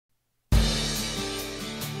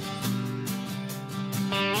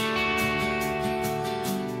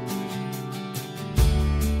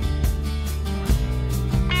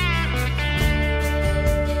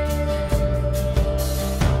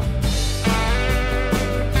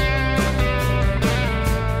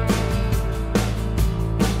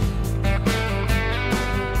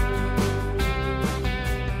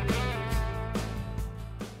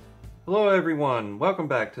everyone, welcome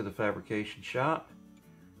back to the Fabrication Shop.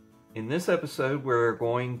 In this episode we're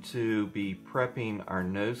going to be prepping our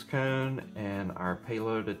nose cone and our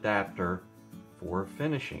payload adapter for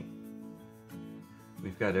finishing.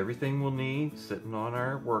 We've got everything we'll need sitting on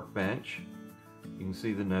our workbench. You can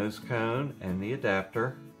see the nose cone and the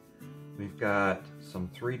adapter. We've got some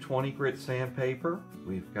 320 grit sandpaper.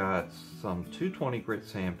 We've got some 220 grit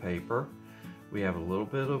sandpaper. We have a little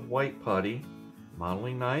bit of white putty,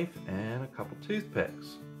 modeling knife, and a couple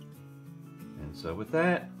toothpicks. And so with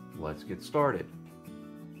that, let's get started.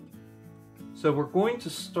 So we're going to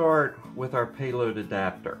start with our payload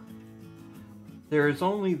adapter. There is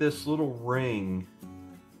only this little ring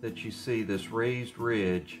that you see, this raised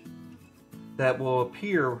ridge, that will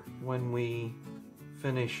appear when we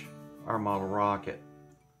finish our model rocket.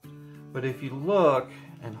 But if you look,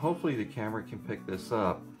 and hopefully the camera can pick this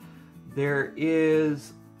up, there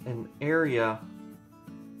is an area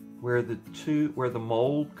where the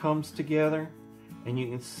mold comes together, and you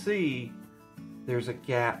can see there's a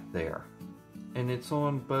gap there, and it's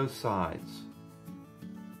on both sides.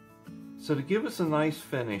 So to give us a nice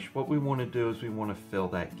finish, what we want to do is we want to fill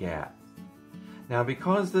that gap. Now,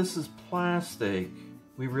 because this is plastic,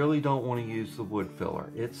 we really don't want to use the wood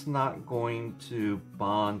filler. It's not going to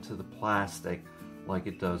bond to the plastic like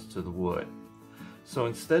it does to the wood. So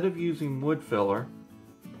instead of using wood filler,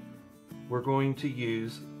 we're going to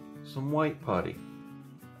use some white putty.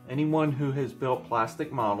 Anyone who has built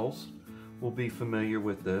plastic models will be familiar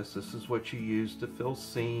with this. This is what you use to fill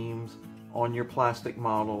seams on your plastic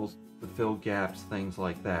models, to fill gaps, things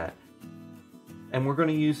like that. And we're going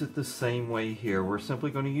to use it the same way here. We're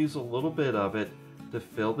simply going to use a little bit of it to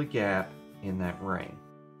fill the gap in that ring.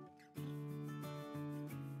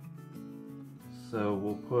 So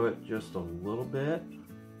we'll put just a little bit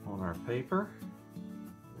on our paper.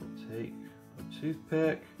 We'll take a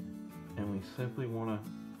toothpick and we simply want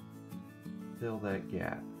to fill that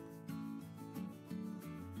gap.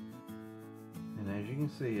 And as you can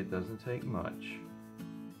see, it doesn't take much.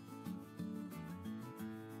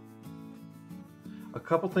 A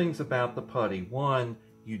couple things about the putty. One,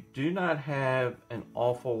 you do not have an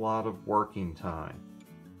awful lot of working time.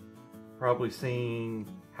 Probably seeing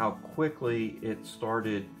how quickly it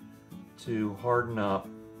started to harden up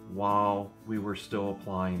while we were still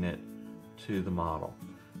applying it to the model.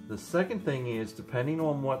 The second thing is, depending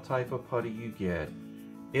on what type of putty you get,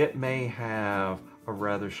 it may have a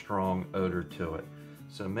rather strong odor to it.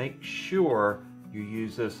 So make sure you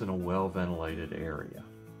use this in a well-ventilated area.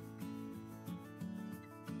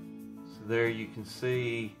 So there you can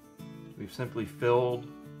see we've simply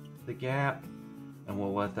filled the gap, and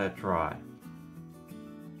we'll let that dry.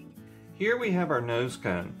 Here we have our nose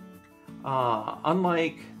cone.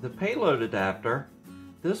 Unlike the payload adapter,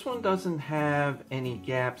 this one doesn't have any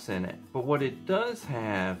gaps in it, but what it does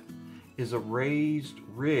have is a raised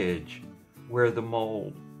ridge where the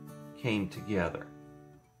mold came together.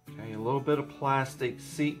 Okay, a little bit of plastic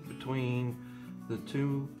seeped between the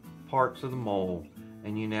two parts of the mold,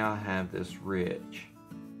 and you now have this ridge.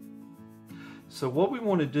 So what we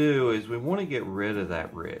want to do is we want to get rid of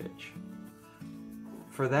that ridge.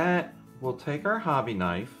 For that, we'll take our hobby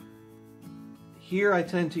knife. Here I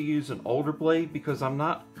tend to use an older blade because I'm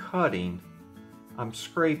not cutting, I'm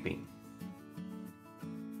scraping.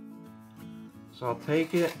 So I'll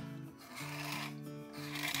take it,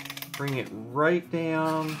 bring it right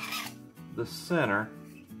down the center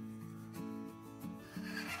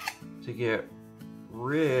to get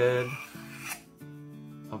rid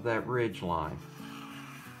of that ridge line.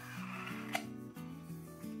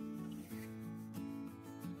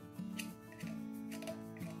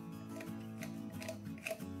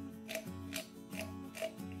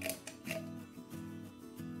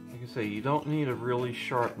 Like I say, you don't need a really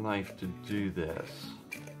sharp knife to do this.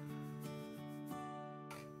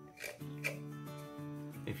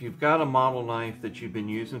 If you've got a model knife that you've been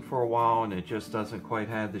using for a while and it just doesn't quite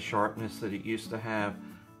have the sharpness that it used to have,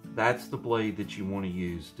 that's the blade that you want to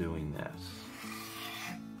use doing this.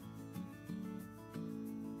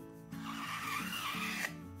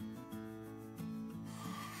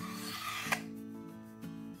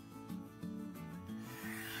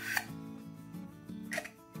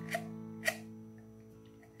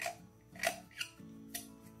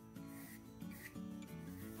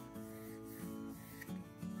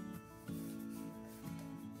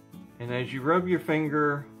 And as you rub your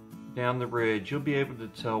finger down the ridge, you'll be able to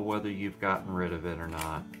tell whether you've gotten rid of it or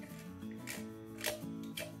not.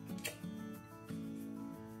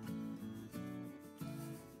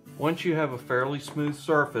 Once you have a fairly smooth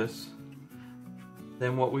surface,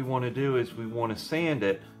 then what we want to do is we want to sand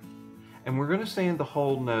it, And we're going to sand the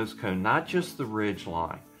whole nose cone, not just the ridge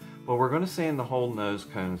line, but we're going to sand the whole nose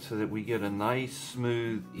cone so that we get a nice,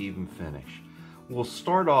 smooth, even finish. We'll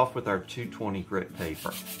start off with our 220 grit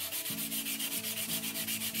paper.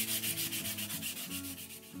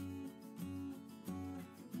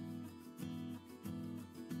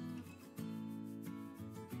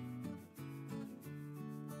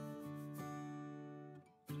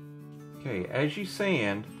 Okay, as you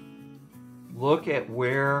sand, look at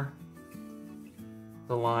where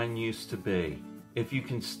the line used to be. If you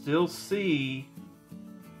can still see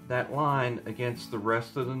that line against the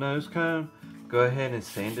rest of the nose cone, go ahead and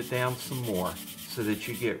sand it down some more so that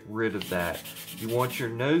you get rid of that. You want your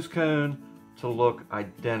nose cone to look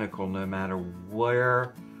identical no matter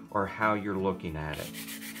where or how you're looking at it.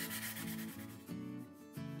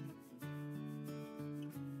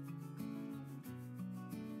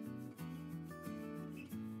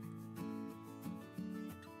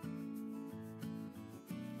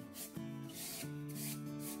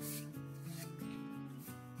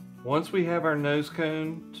 Once we have our nose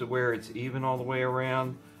cone to where it's even all the way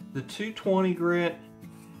around, the 220 grit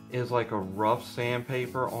is like a rough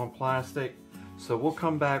sandpaper on plastic. So we'll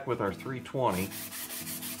come back with our 320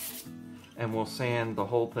 and we'll sand the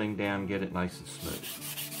whole thing down, get it nice and smooth.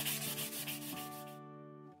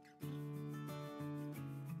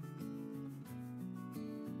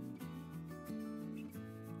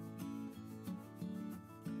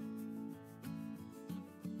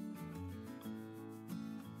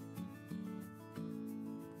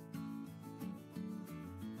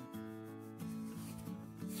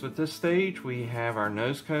 So at this stage we have our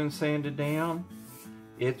nose cone sanded down.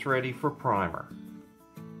 It's ready for primer.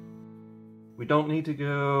 We don't need to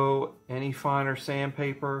go any finer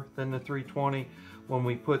sandpaper than the 320. When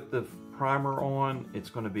we put the primer on, it's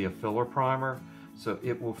going to be a filler primer, so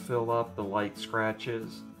it will fill up the light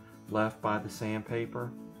scratches left by the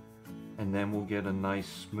sandpaper, and then we'll get a nice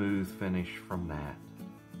smooth finish from that.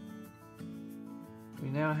 We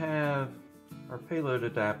now have our payload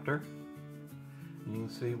adapter. You can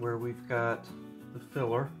see where we've got the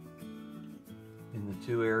filler in the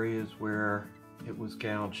two areas where it was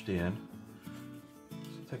gouged in.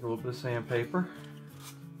 So take a little bit of sandpaper.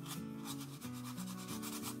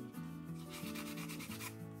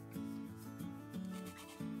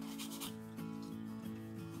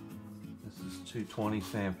 This is 220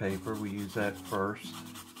 sandpaper. We use that first.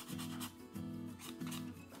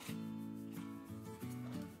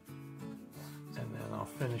 And then I'll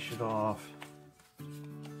finish it off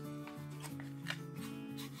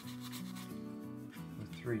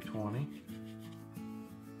with 320.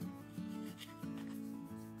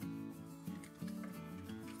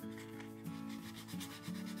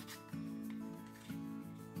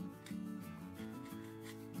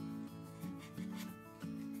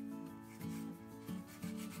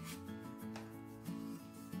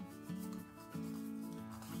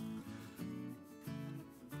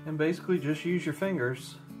 And basically just use your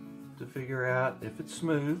fingers to figure out if it's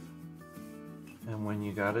smooth, and when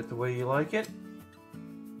you got it the way you like it,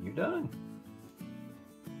 you're done.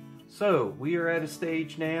 So we are at a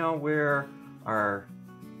stage now where our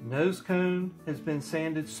nose cone has been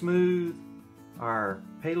sanded smooth, our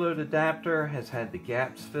payload adapter has had the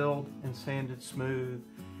gaps filled and sanded smooth,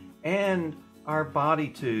 and our body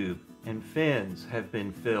tube and fins have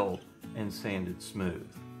been filled and sanded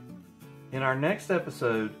smooth. In our next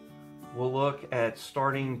episode, we'll look at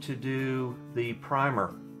starting to do the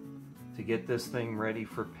primer to get this thing ready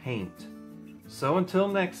for paint. So until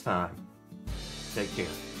next time, take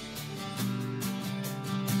care.